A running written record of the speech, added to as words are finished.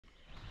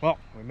Well,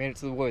 we made it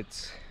to the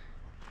woods.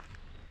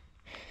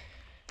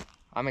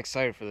 I'm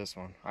excited for this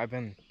one. I've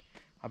been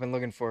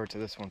looking forward to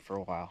this one for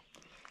a while.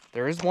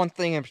 There is one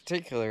thing in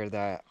particular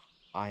that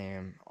I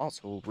am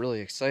also really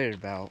excited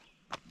about,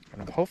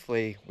 and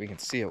hopefully we can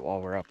see it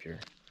while we're up here.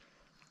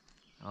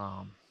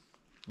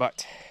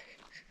 But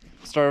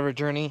start of our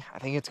journey, I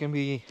think it's gonna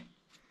be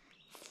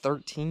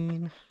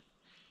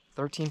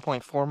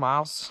 13.4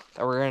 miles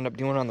that we're gonna end up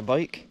doing on the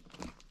bike.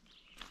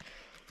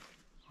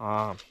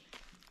 And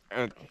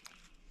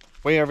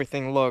way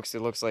everything looks,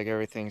 it looks like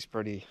everything's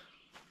pretty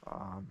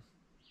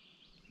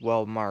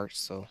well marked,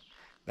 so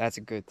that's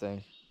a good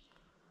thing.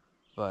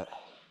 But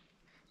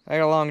I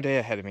got a long day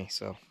ahead of me,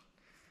 so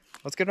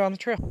let's get on the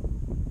trail.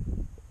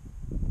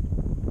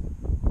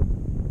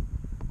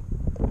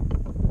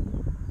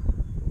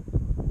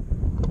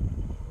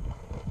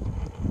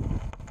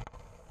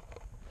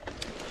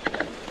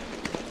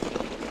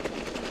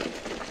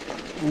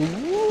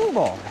 Ooh,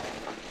 boy.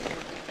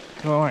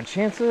 Do I want to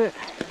chance it?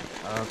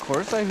 Of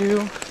course I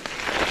do.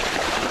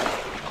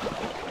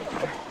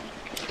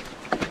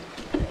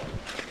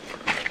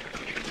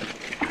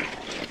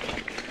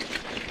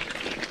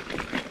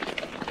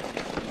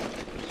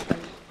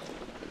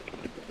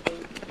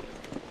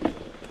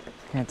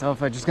 Can't tell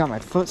if I just got my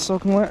foot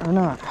soaking wet or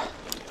not.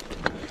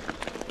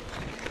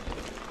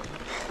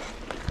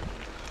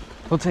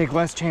 We'll take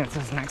less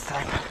chances next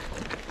time.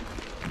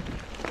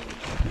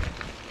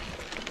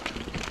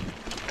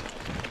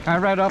 I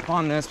read up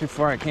on this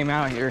before I came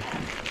out here.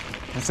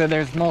 It said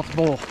there's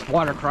multiple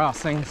water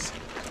crossings,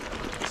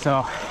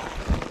 so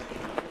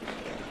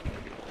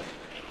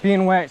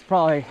being wet is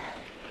probably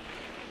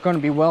going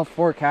to be well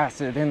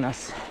forecasted in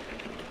this.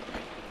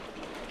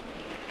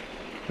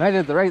 And I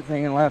did the right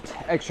thing and left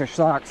extra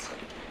socks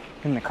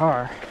in the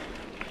car.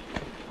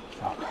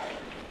 So,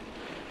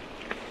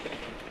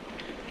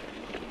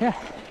 yeah,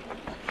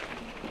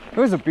 it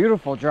was a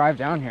beautiful drive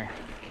down here,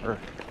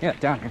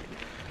 down here.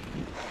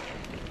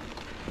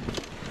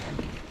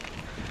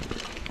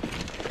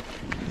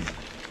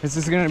 This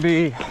is gonna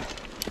be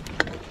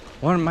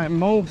one of my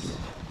most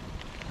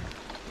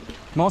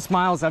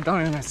miles I've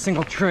done in a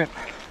single trip.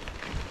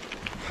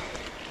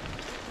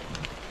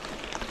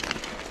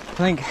 I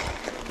think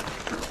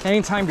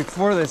any time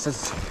before this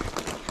is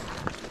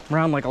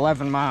around like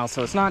 11 miles,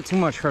 so it's not too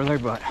much further,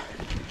 but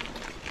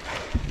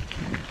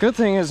good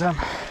thing is I'm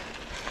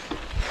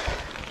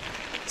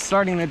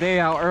starting the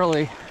day out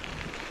early,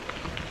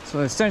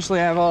 so essentially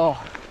I have all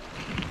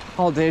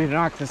day to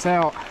knock this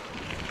out.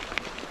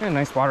 Yeah,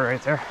 nice water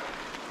right there.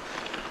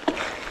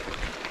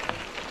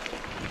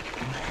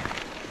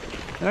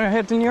 Then I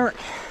head to New York.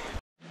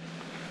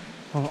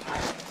 Well,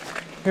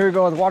 here we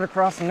go with water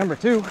crossing number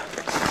 2.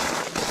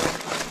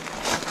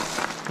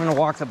 I'm gonna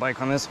walk the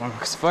bike on this one,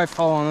 because if I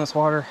fall on this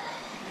water,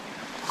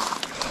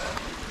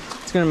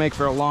 it's gonna make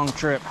for a long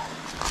trip.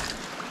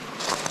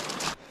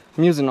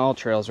 I'm using all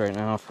trails right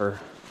now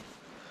for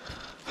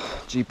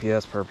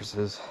GPS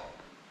purposes.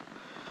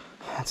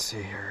 Let's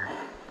see here.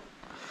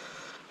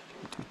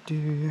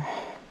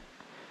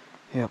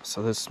 Yep,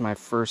 so this is my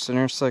first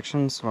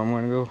intersection, so I'm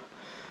gonna go.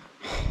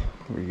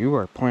 You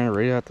are pointed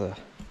right at the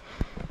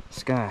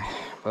sky,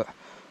 but I'm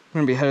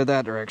gonna be headed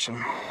that direction.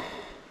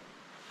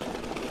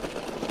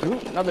 Ooh,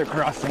 another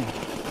crossing.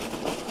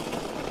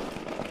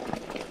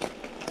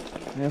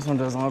 This one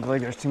doesn't look like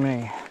there's too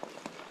many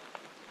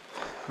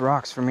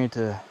rocks for me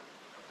to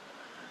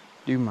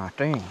do my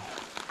thing.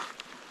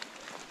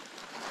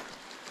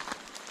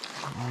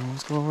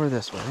 Let's go over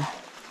this way.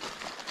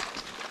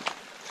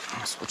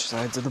 I'll switch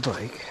sides of the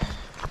bike.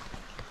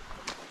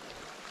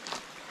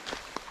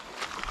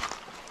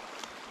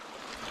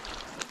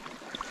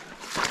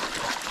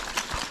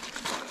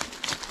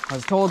 I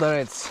was told that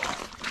it's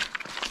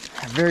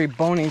a very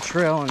bony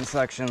trail in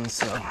sections,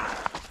 so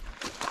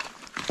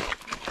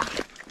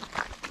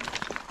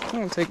I'm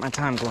gonna take my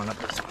time going up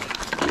this one.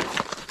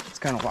 Let's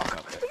kind of walk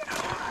up it.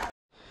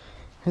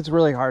 It's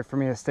really hard for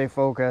me to stay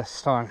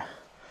focused on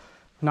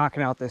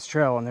knocking out this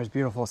trail when there's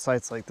beautiful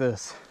sights like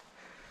this.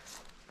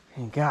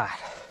 And God,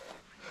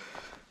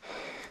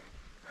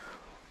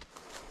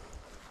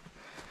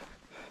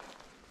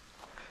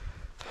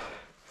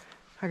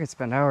 I could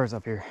spend hours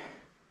up here.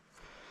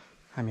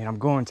 I mean, I'm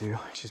going to,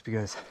 just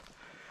because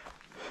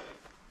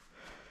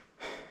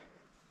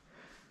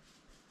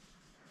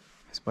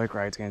this bike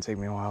ride's gonna take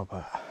me a while,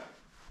 but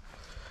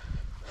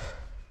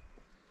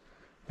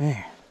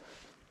man.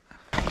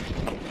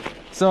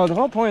 So the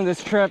whole point of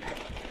this trip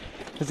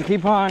is to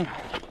keep on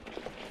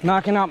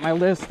knocking out my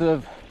list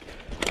of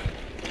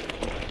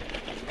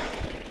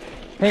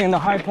hitting the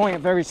high point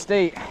of every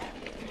state.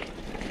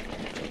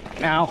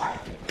 Now,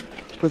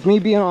 with me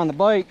being on the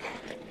bike,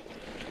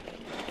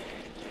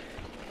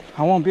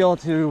 I won't be able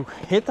to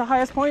hit the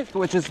highest point,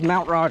 which is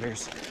Mount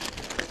Rogers.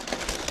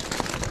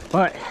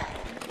 But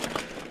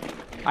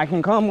I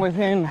can come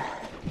within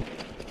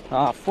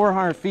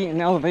 400 feet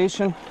in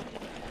elevation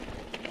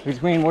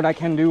between what I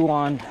can do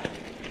on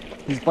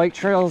these bike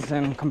trails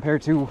and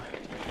compared to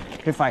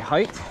if I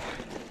hiked.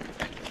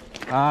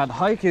 The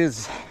hike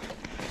is,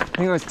 I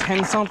think it was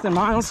 10 something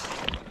miles.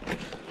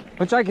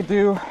 which I could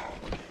do.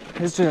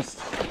 It's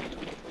just,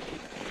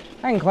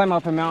 I can climb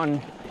up a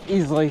mountain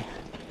easily.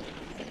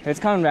 It's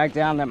coming back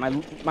down that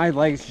my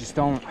legs just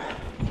don't,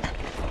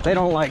 they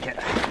don't like it.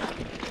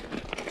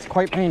 It's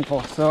quite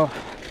painful, so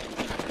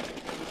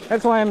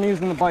that's why I'm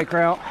using the bike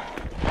route.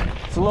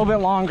 It's a little bit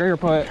longer,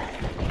 but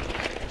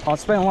I'll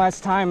spend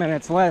less time and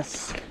it's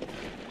less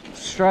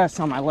stress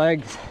on my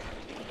legs.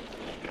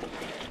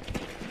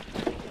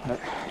 But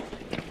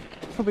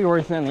it'll be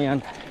worth it in the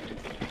end.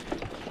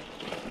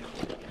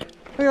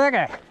 Look at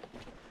that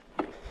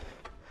guy.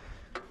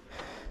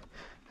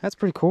 That's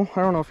pretty cool.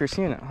 I don't know if you're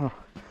seeing it, huh?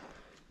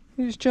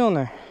 He's just chilling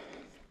there.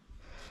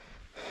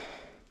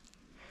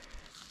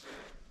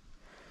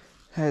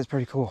 That is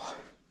pretty cool.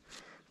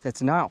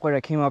 That's not what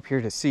I came up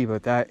here to see,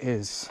 but that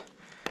is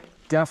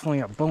definitely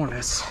a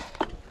bonus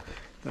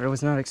that I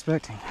was not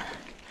expecting.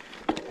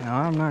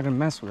 Now, I'm not gonna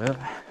mess with it.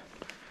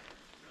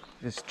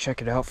 Just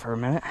check it out for a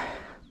minute.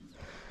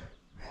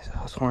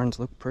 Those horns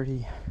look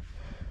pretty...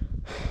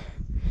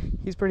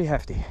 He's pretty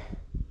hefty.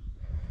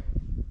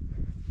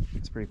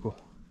 It's pretty cool.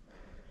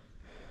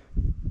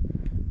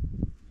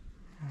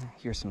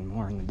 Here's some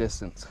more in the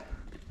distance.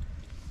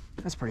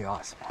 That's pretty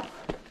awesome.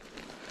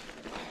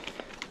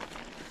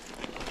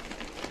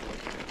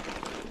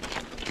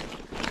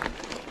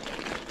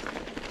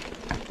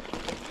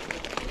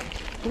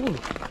 Ooh,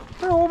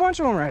 there's a whole bunch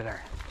of them right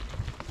there.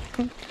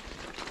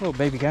 Little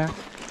baby guy.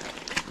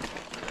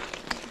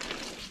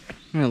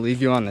 I'm gonna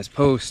leave you on this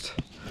post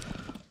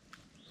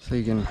so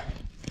you can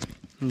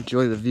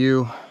enjoy the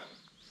view,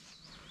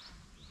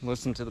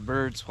 listen to the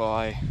birds while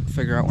I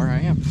figure out where I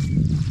am.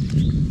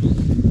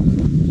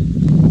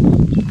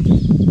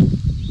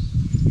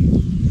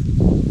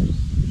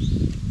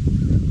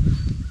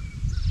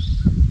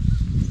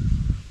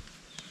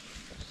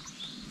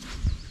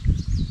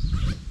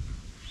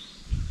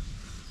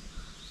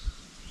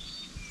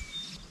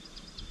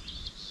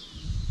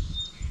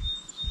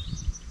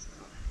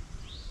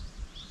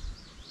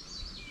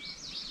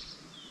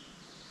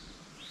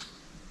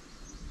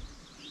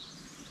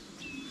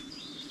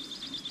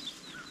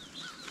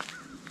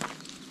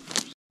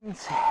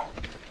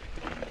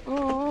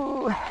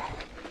 Ooh,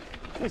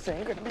 this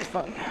ain't gonna be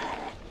fun.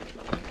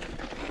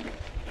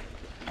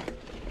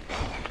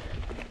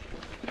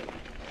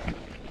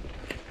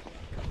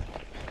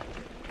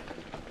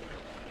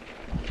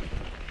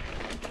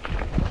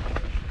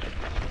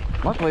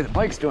 Luckily, the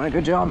bike's doing a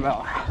good job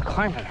about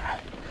climbing.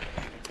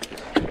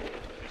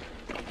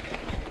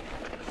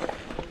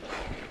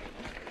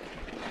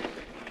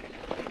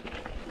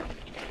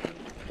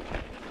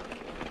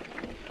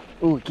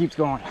 Ooh, it keeps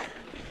going.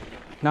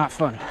 Not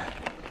fun.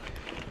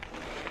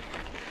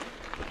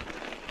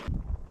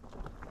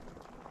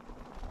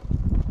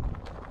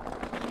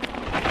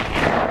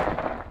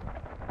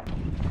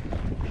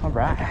 All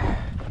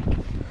right,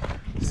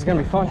 this is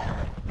gonna be fun.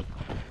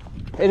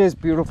 It is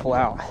beautiful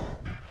out.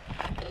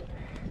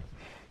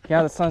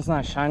 Yeah, the sun's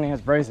not shining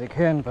as bright as it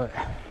can, but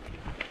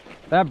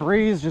that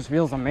breeze just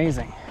feels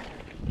amazing.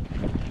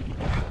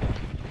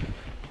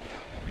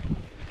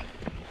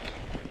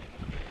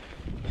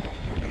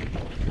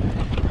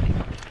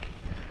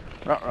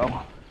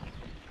 Uh-oh,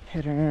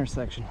 hit an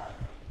intersection.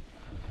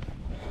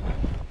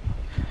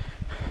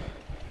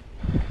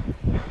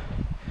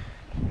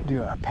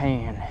 Do a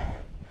pan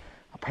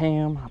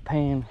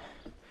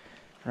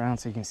around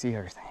so you can see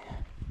everything.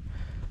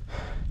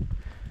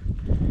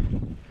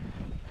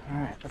 All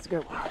right, let's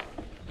go.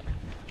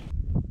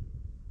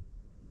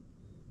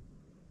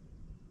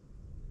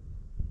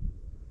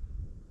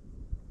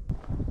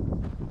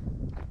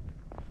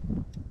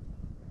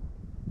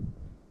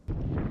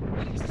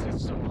 This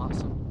is so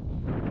awesome.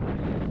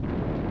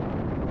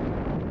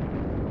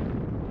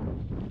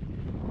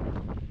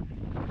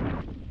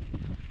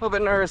 A little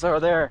bit nervous over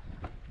there.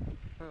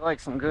 Like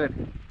some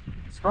good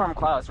storm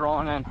clouds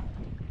rolling in.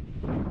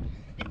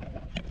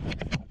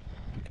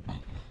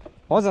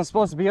 Wasn't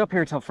supposed to be up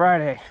here till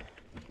Friday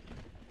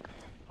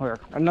or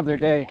another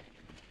day,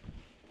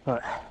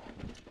 but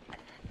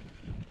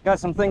got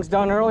some things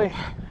done early,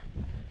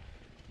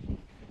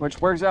 which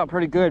works out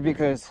pretty good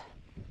because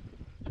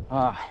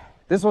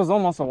this was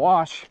almost a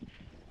wash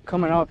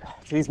coming up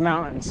to these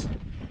mountains,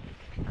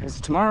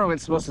 because tomorrow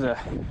it's supposed to,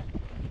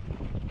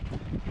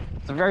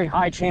 it's a very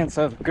high chance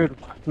of good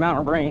amount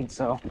of rain,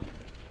 so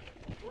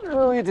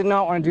really did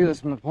not want to do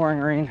this in the pouring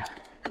rain.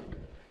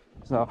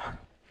 So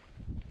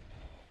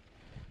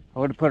I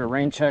would have put a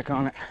rain check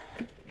on it.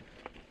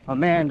 Oh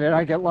man, did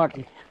I get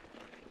lucky.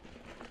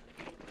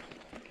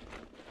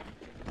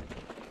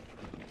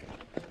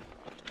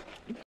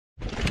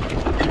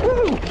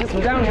 Woo! Get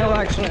some downhill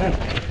action in.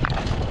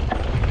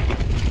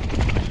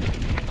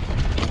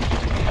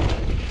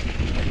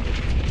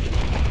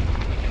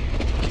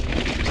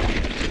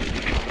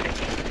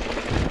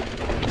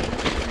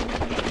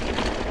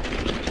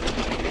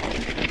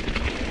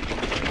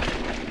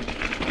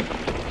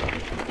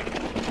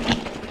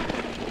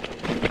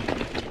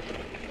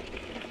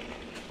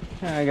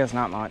 I guess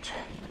not much.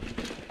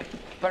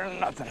 Better than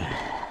nothing.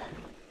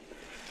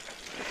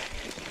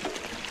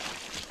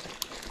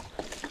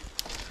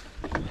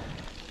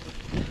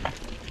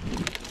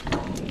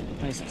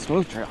 nice and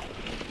smooth trail.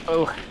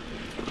 Oh,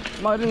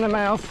 mud in the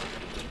mouth.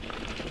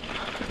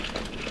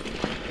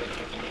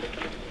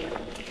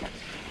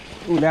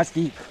 Ooh, that's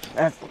deep.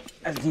 That's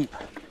deep.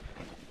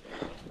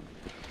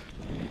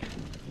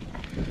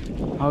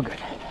 Oh, good.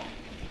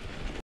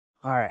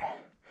 All right.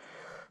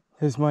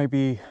 This might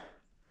be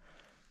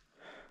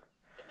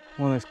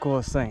one of the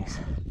coolest things.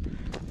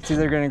 It's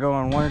either gonna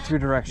go in one or two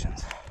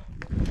directions.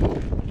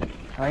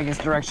 I think it's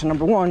direction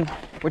number one,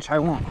 which I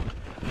won't.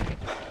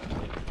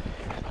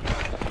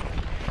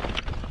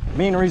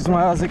 Main reason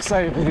why I was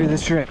excited to do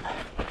this trip.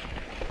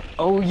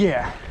 Oh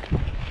yeah.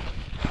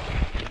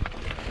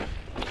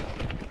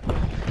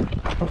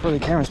 Hopefully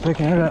the camera's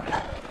picking it up.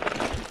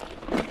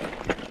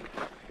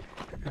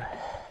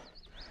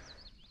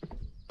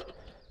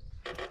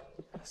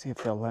 Let's see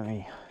if they'll let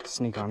me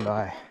sneak on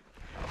by.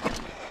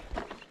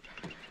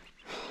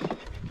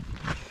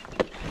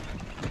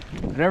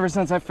 But ever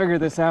since I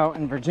figured this out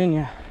in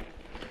Virginia,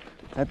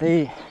 that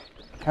they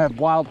have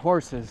wild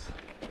horses,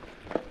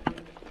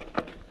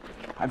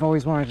 I've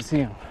always wanted to see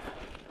them.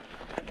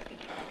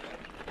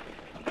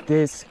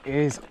 This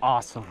is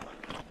awesome.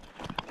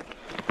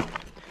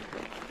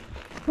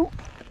 Ooh.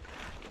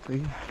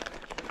 See?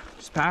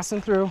 Just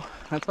passing through,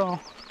 that's all.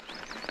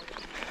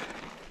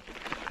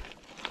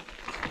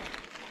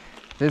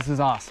 This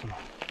is awesome.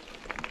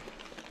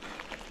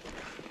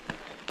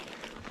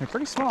 They're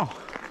pretty small.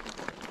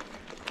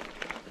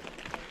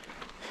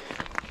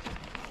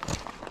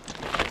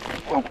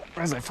 Oh,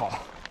 as I fall.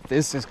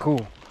 This is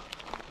cool.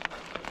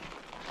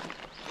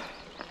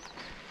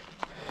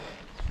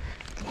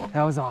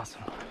 That was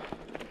awesome.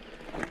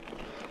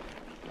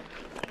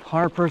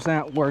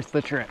 100% worth the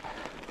trip.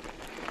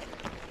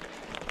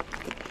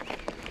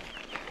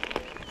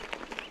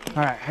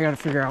 All right, I gotta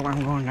figure out where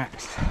I'm going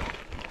next.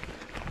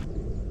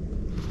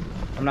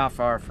 I'm not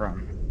far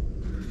from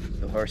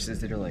the horses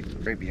that are like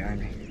right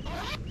behind me.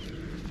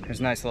 There's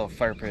a nice little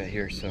fire pit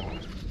here, so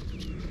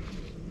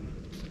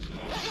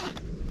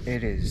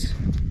it is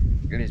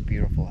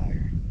beautiful out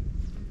here.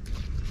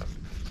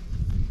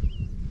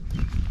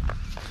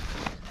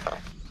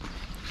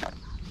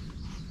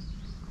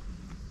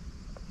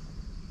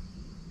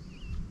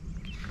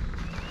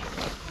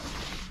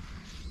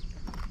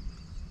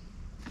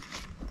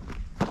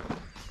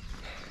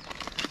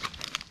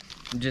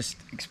 I'm just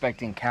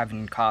expecting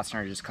Kevin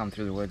Costner to just come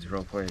through the woods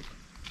real quick.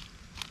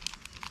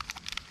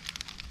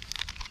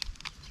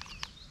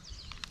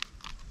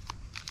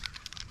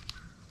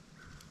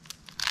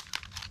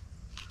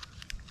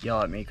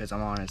 Yell at me because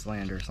I'm on his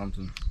land or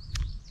something.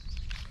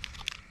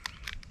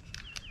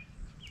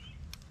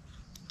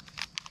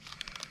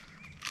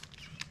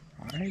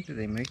 Why do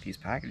they make these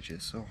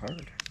packages so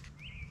hard?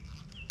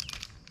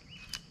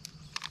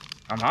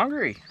 I'm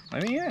hungry.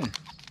 Let me in.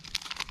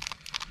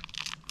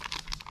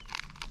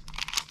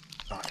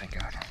 Oh, thank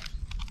God.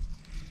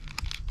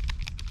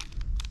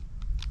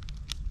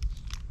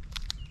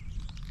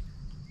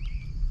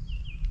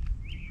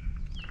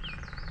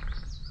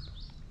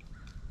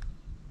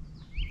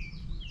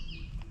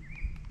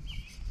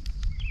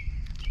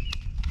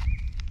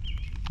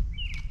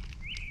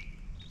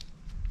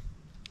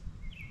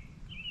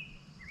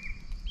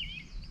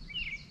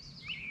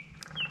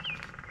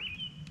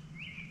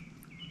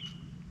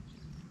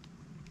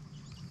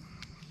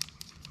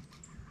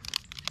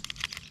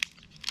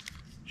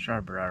 Should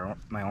have brought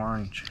my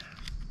orange.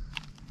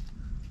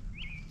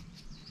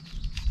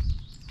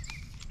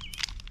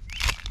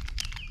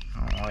 I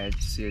don't know why I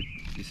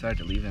decided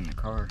to leave it in the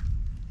car.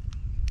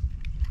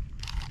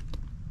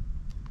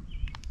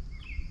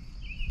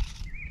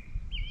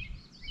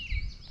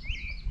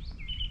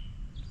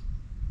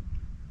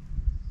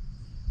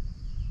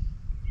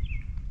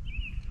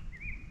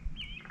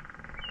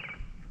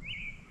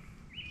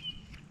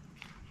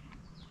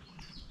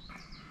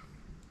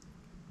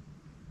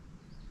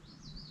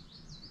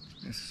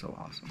 This is so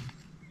awesome.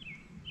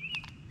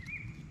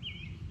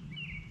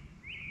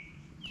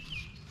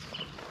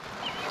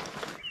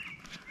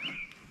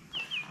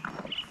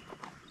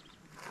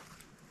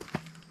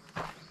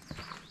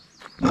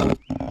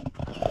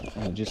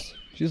 And just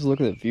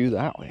look at the view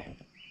that way.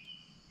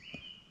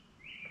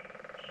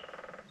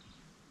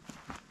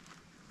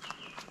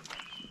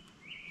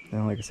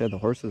 And like I said, the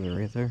horses are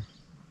right there.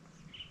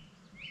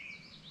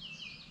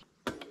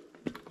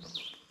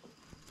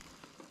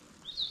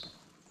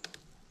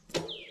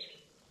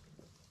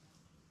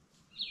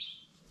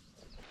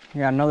 You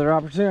got another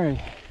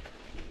opportunity.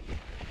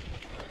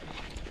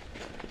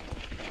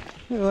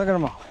 Look at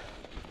them all.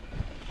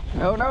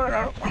 No, no,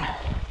 no. I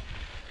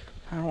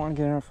don't want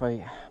to get in a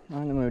fight. I'm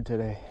not in the mood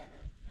today.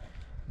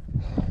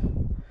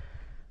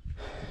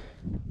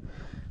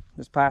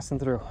 Just passing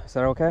through. Is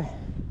that okay?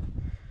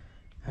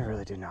 I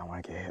really do not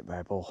want to get hit by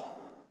a bull.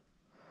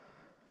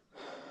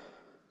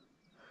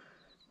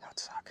 That would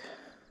suck.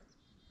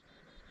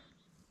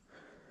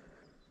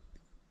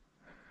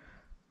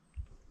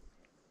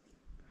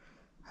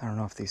 I don't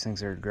know if these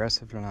things are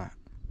aggressive or not.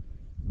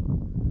 I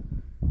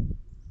don't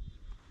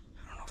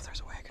know if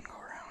there's a way I can go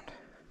around.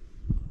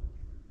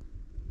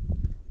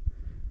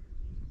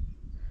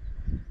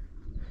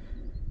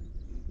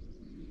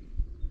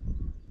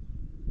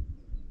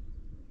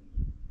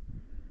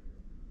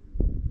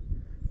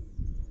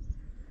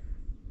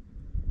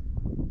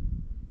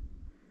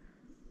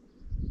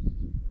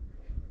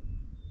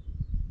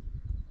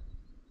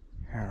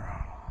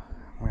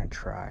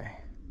 try.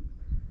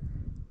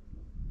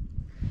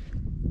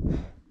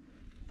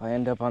 If I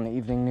end up on the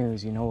evening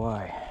news, you know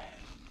why.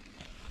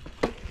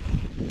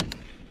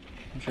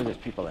 I'm sure there's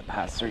people that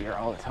pass through here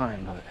all the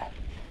time, but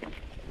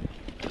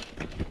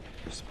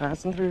just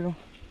passing through.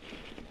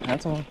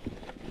 That's all.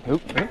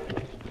 Oop,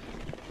 oop.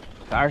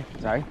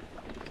 Sorry.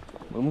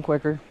 Moving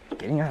quicker.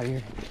 Getting out of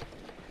here.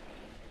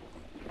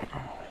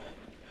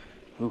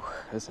 Ooh,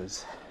 this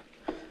is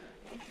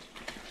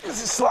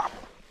slop.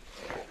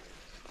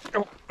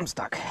 Oh, I'm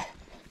stuck.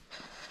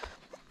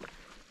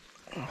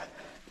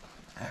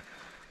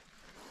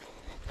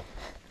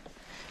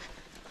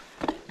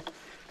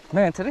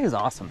 Man, today is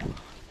awesome.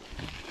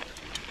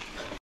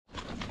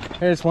 I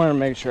just wanted to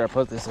make sure I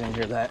put this in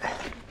here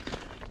that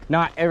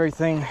not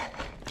everything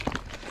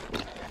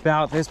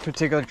about this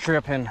particular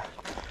trip and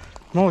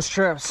most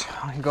trips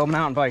when you go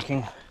mountain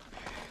biking,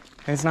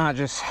 it's not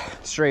just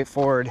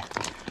straightforward,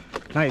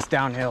 nice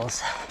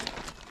downhills.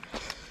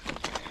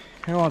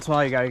 Every once in a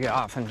while you gotta get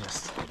off and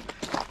just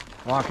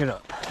walk it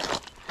up.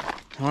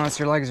 Unless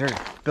your legs are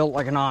built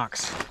like an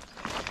ox.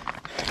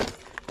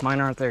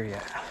 Mine aren't there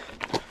yet.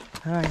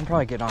 I can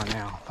probably get on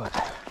now, but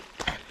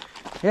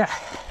yeah,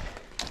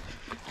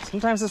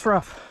 sometimes it's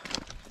rough.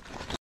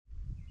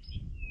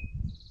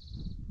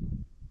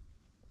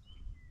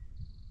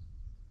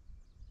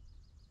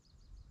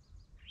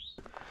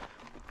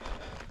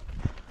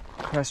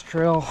 Crest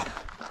Trail.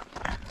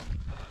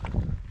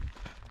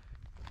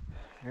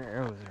 Your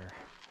arrows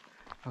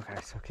are okay,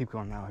 so keep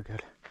going that way.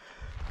 Good.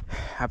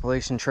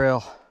 Appalachian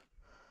Trail,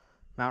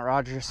 Mount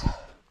Rogers.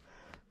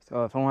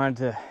 So if I wanted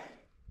to,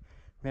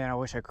 man, I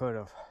wish I could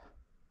have.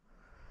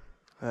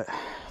 But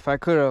if I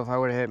could have, I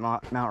would have hit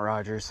Mount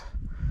Rogers,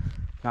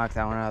 knocked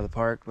that one out of the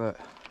park. But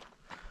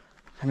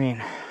I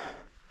mean,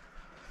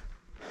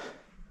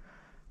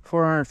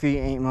 400 feet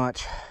ain't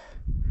much.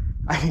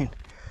 I mean,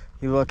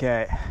 you look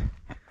at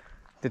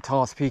the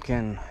tallest peak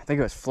in, I think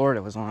it was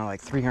Florida, was only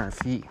like 300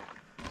 feet.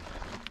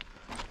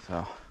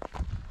 So,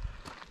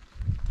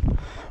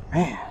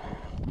 man,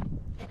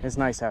 it's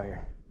nice out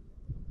here.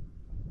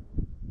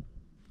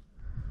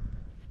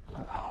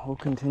 We'll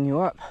continue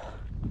up.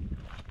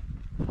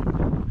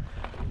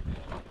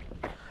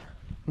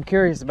 I'm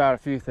curious about a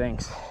few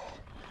things.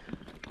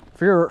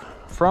 If you're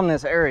from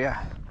this area,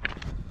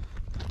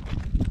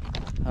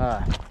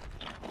 do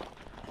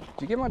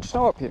you get much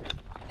snow up here?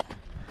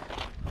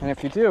 And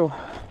if you do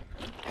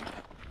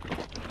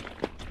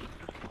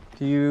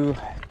you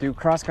do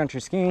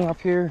cross-country skiing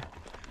up here?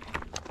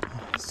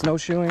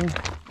 Snowshoeing?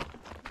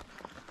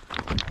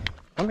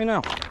 Let me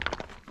know.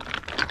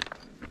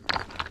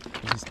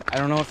 I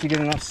don't know if you get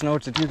enough snow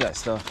to do that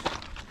stuff.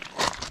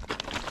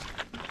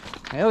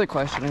 The other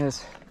question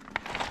is,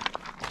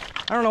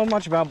 I don't know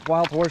much about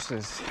wild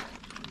horses,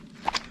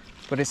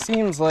 but it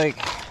seems like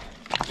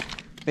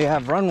they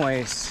have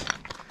runways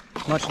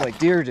much like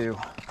deer do.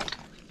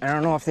 I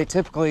don't know if they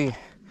typically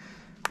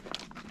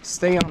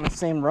stay on the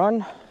same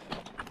run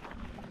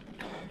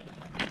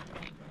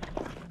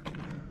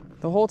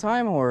the whole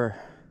time, or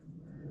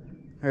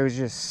it was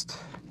just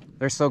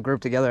they're so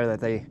grouped together that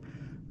they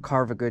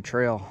carve a good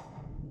trail.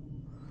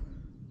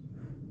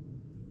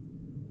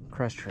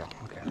 Crest Trail.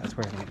 Okay, that's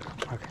where I need to go.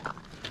 Okay.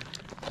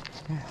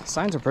 Yeah, the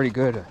signs are pretty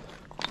good,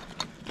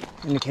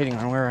 indicating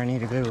on where I need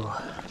to go.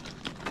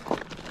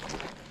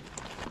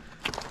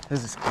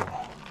 This is cool.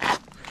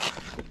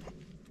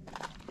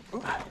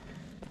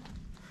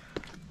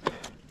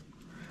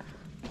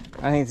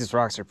 I think these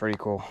rocks are pretty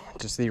cool.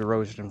 Just the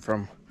erosion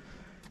from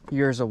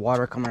years of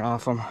water coming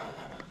off them.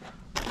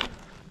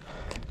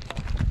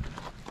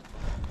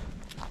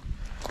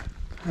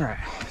 All right,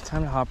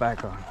 time to hop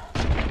back on.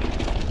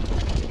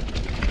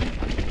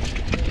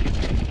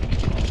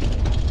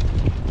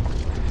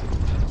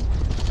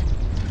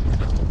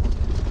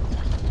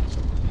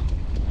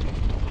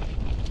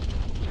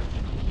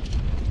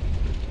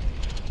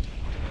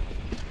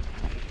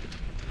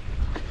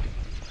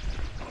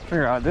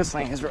 Figure out this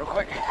thing is real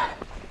quick.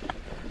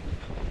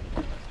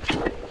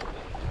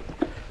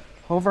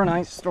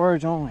 Overnight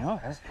storage only. Oh,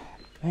 that's,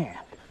 man.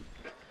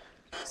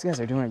 These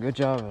guys are doing a good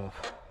job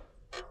of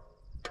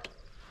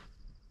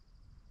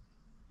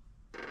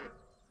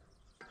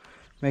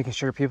making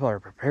sure people are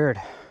prepared.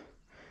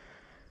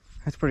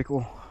 That's pretty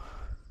cool.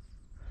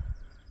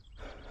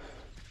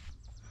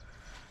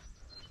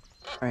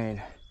 I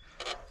mean,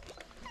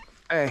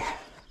 hey,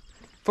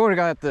 if I would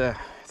have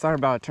thought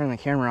about turning the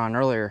camera on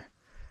earlier,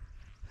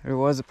 there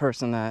was a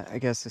person that I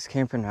guess is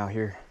camping out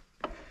here.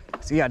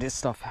 So yeah, this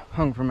stuff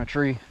hung from a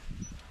tree,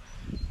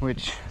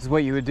 which is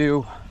what you would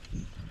do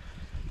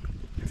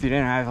if you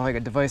didn't have like a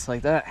device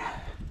like that.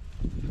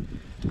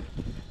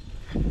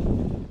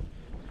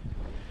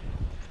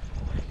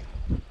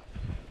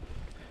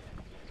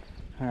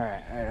 All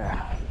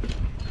right,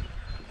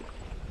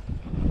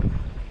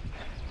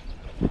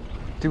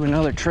 do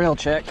another trail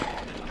check.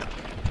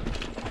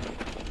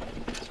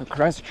 So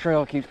Crest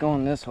Trail keeps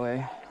going this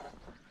way.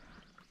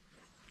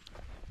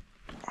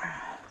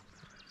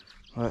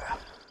 But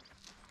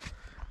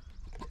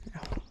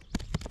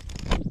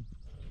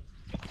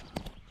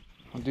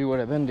I'll do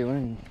what I've been doing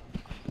and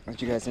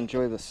let you guys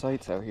enjoy the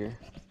sights out here.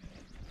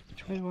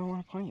 Which way do I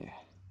want to point you?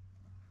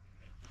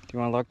 Do you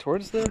want to look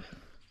towards the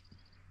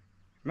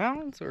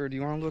mountains, or do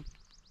you want to look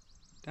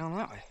down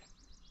that way?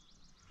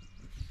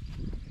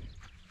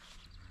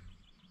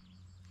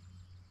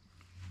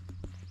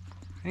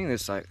 I think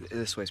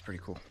this way is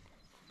pretty cool.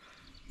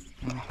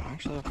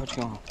 Actually, I'll put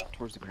you on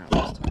towards the ground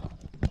this time.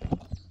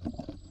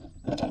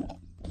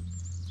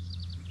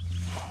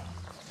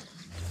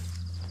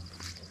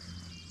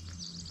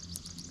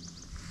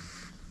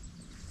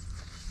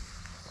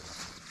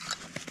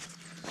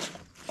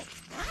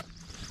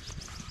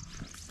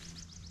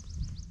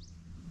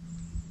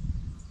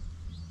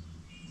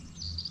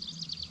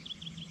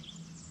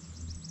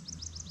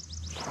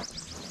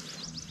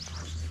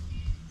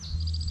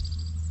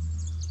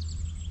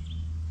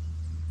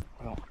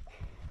 Well,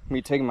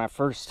 me taking my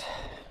first,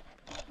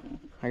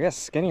 I guess,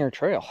 skinnier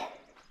trail.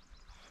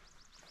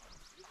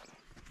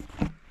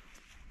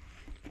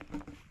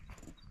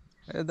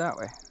 Headed that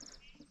way.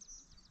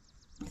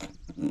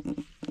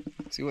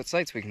 See what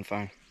sights we can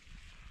find.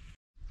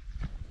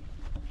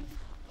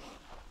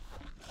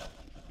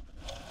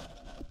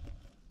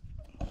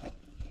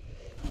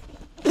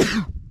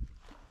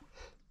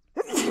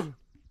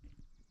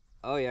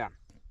 Oh yeah,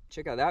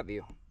 check out that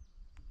view.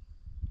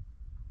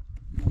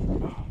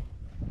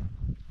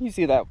 You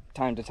see that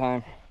time to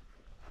time.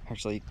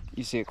 Actually,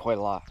 you see it quite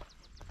a lot.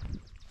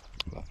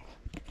 But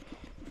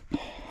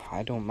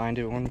I don't mind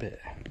it one bit.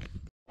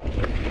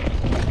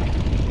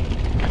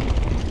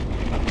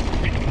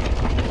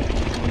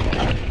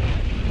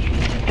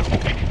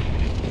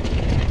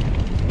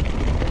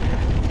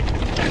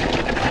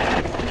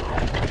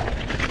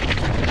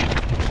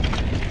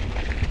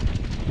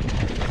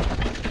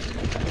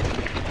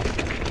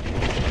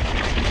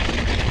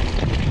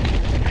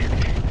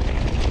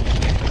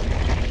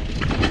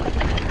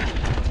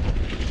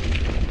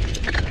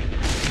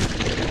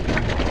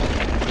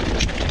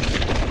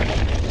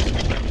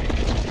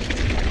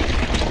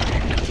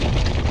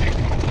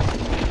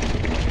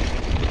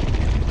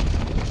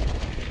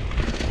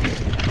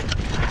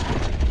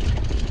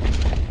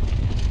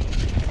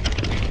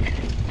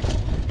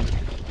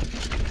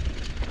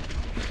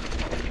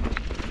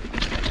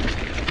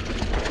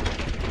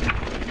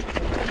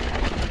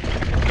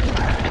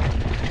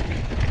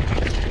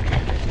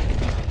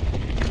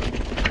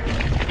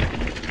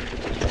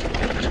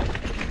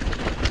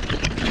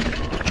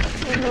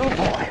 Oh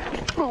boy.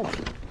 Oh,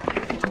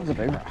 that was a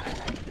big rock.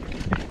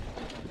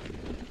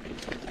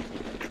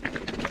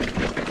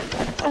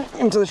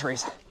 Into the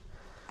trees.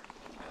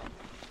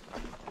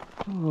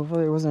 Oh,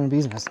 hopefully there wasn't a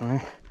bee's nest in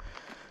there.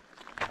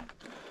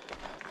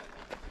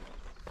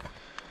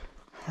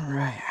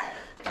 Alright.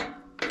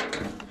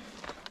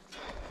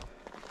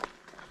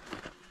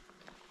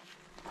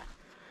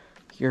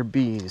 Your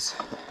bees.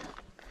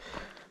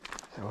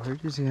 So we're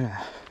just gonna...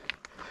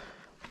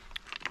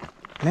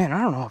 Man,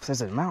 I don't know if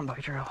this is a mountain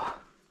bike trail.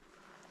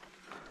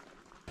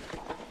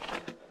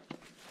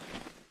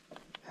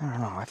 I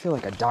don't know, I feel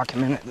like I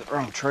documented the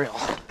wrong trail.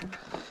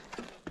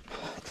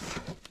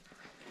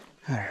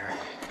 There.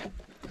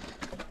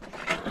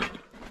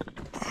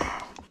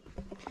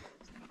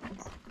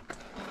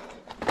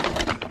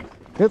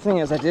 Good thing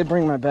is I did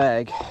bring my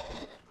bag.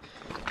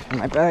 And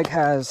my bag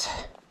has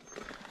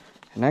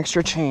an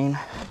extra chain,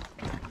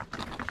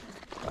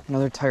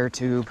 another tire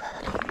tube.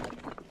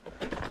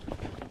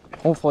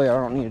 Hopefully I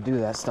don't need to do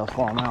that stuff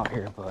while I'm out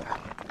here, but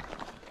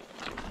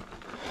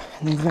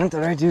in the event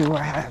that I do,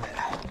 I have it.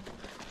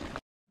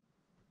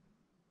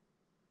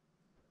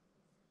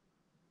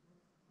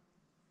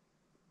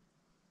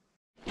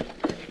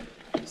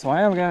 So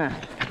I am gonna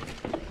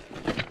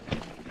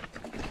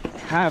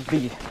have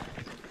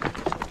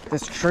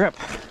this trip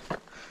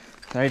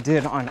that I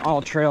did on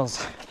all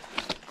trails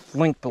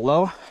linked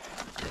below,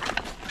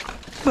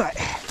 but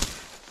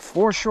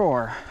for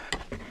sure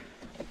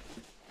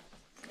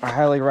I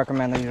highly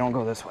recommend that you don't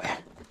go this way.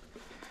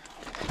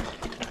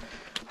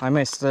 I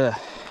made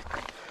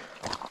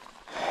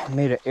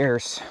an error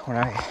when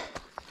I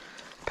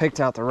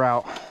picked out the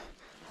route.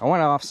 I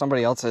went off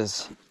somebody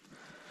else's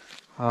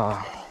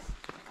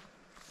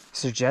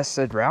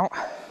suggested route,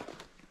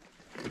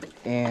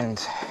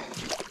 and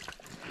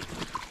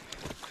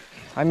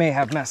I may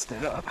have messed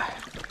it up.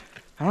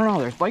 I don't know,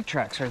 there's bike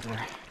tracks right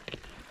there.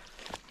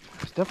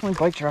 There's definitely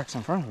bike tracks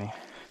in front of me.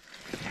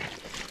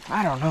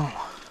 I don't know.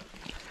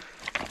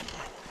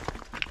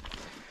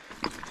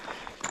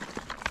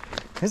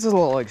 This is a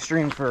little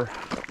extreme for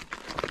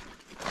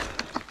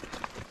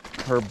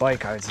her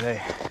bike, I'd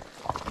say.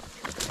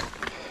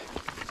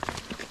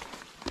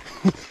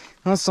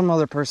 Unless some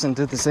other person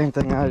did the same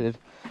thing I did.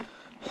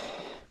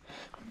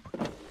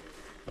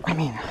 I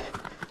mean,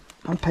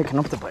 I'm picking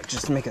up the bike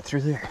just to make it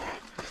through there.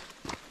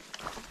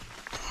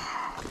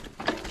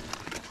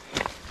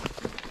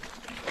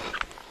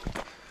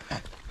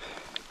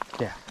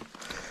 Yeah.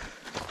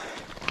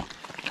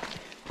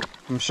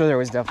 I'm sure there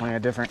was definitely a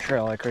different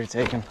trail I could have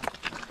taken.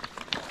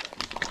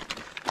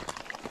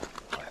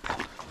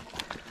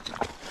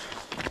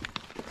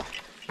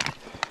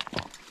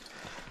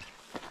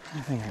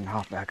 I think I can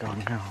hop back on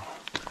now.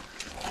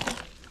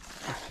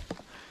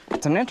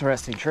 It's an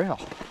interesting trail.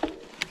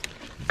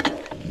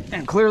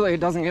 And clearly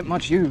it doesn't get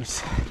much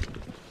use.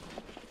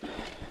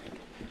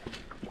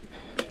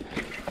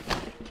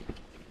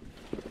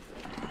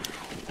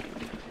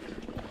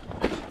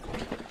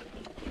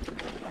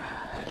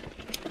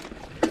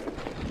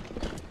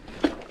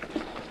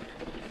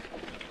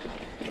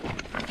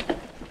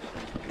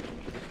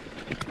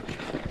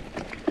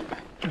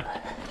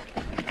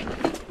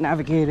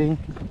 Navigating,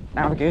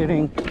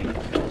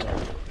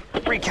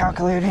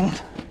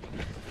 recalculating,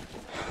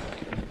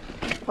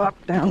 up,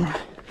 down,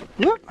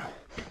 whoop,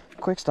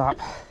 quick stop,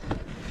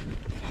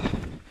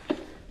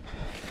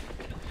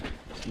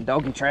 some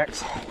doggy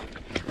tracks.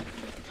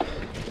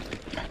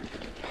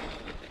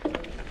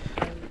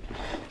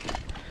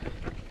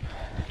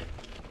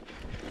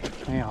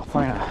 Yeah, I'll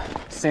find a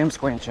Sam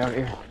Squinch out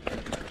here.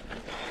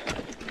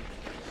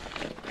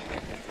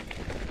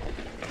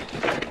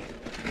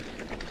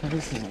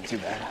 This isn't too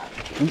bad.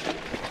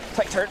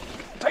 Tight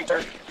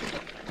turn,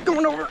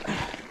 going over.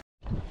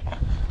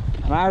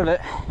 I'm out of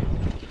it.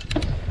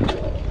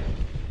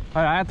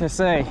 But I have to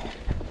say,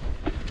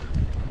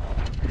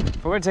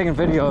 if we're taking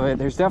video of it,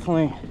 there's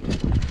definitely,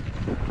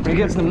 when you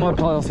get to the mud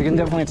puddles, you can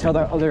definitely tell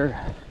that other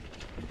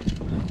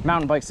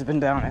mountain bikes have been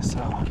down it,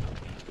 so.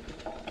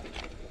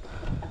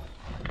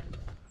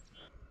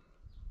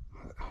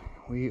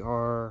 We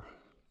are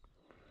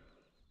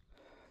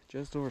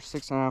just over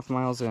 6.5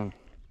 miles in.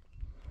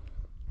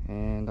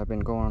 And I've been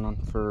going on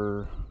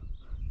for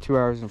 2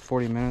 hours and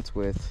 40 minutes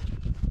with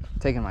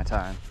taking my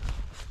time.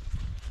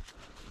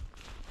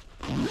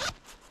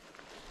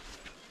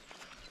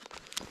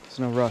 There's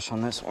no rush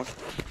on this one.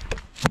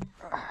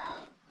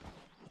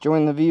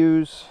 Enjoying the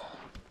views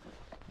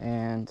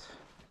and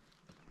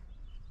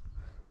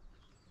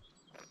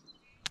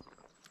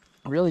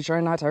really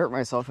trying not to hurt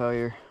myself out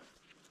here.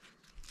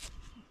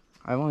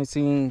 I've only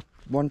seen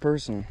one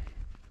person.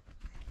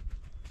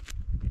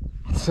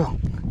 So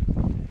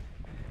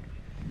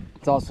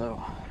it's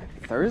also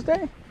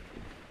Thursday?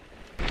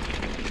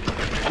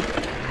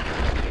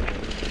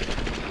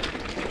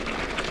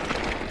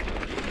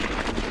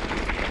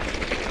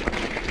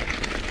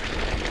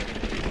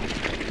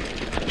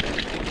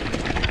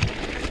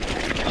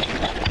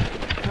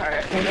 Alright,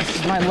 I think this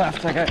is my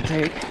left I gotta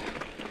take.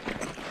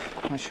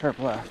 My sharp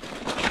left.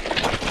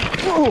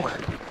 Whoa!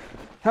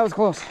 That was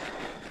close.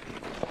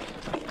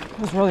 That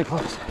was really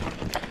close.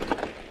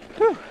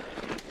 Whew.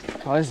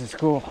 Oh, this is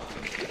cool.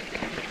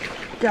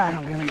 God,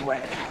 don't get me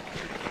wet.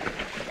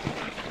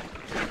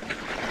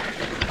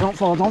 Don't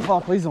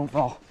fall, please don't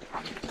fall.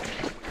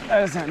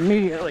 That is an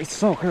immediately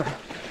soaker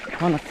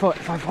on the foot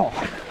if I fall.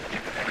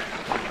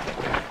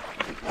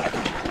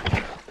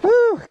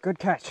 Woo, good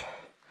catch.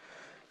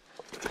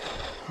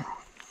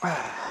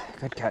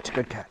 Good catch,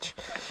 good catch.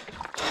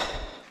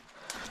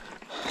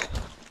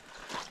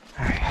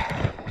 Alright.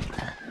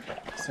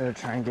 Instead of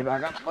trying to get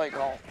back on the bike,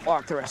 I'll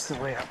walk the rest of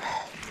the way up.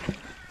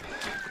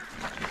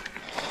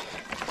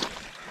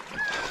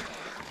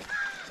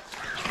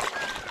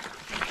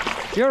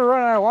 If you ever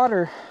run out of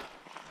water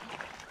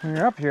when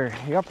you're up here,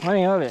 you got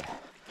plenty of it.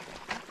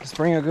 Just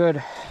bring a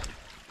good,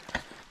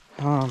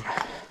 I don't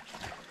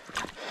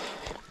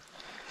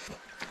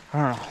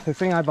know, the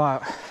thing I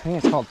bought, I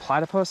think it's called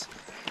platypus.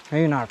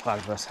 Maybe not a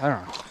platypus, I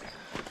don't know.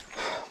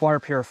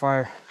 Water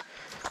purifier.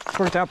 It's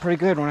worked out pretty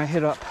good when I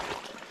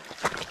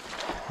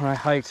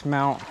hiked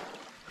Mount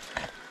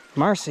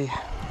Marcy.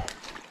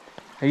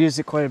 I used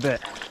it quite a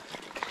bit.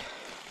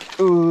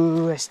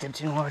 Ooh, I stepped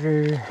in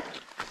water.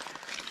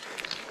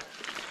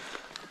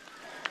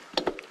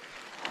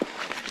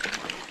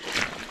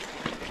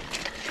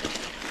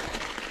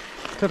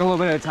 Took a little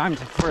bit of time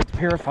for it to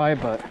purify,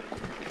 but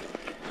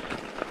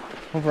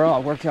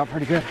overall it worked out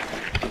pretty good.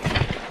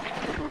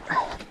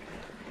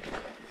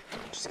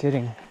 Just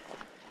kidding.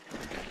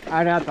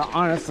 I'd have to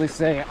honestly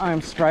say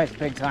I'm surprised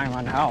big time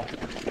on how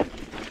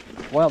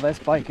well this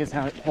bike is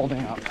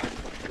holding up.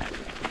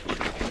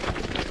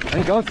 When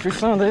you go through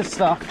some of this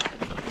stuff,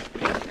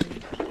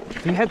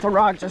 if you hit the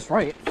rock just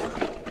right,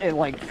 it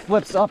like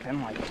flips up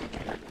and like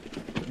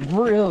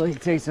really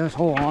takes a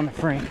toll on the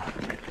frame.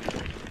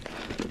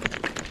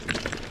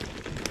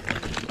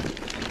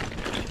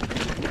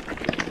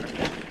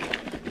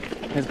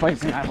 This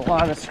bike's gonna have a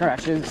lot of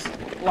scratches,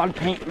 a lot of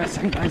paint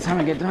missing by the time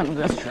I get done with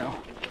this trail.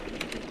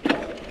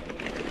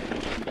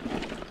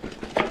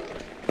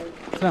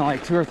 It's been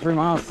like 2 or 3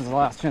 miles since the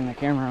last turned the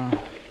camera on.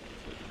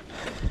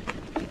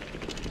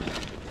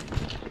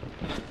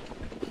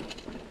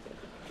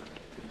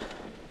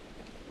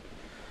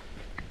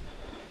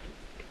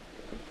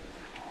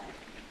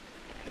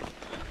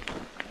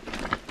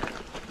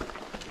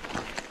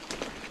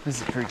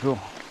 This is pretty cool.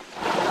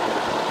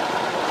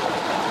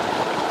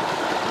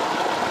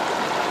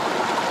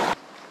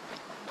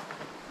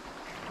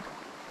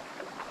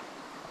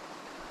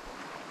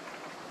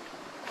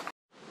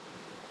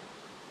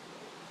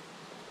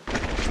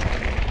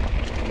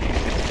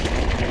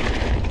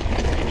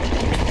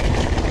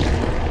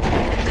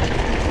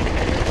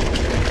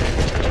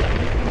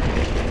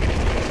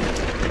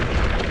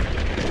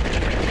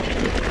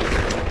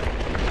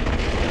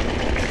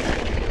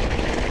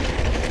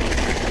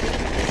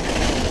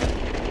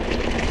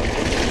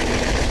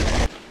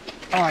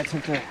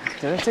 Did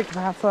I take the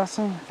path last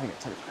time? I think I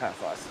took the path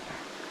last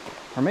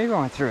time. Or maybe I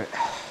went through it.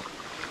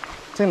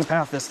 Taking the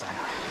path this time.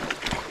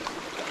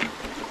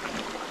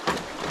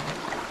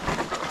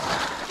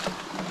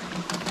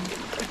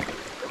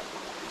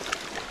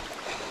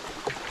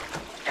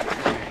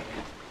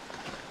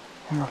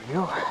 There we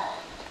go.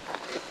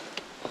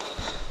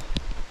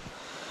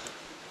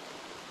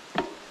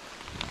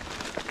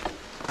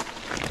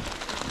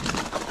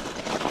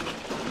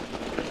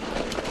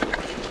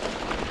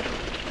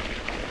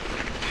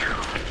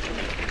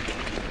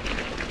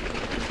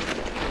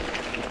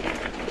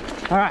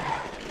 All right,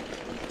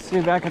 see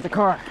you back at the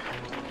car.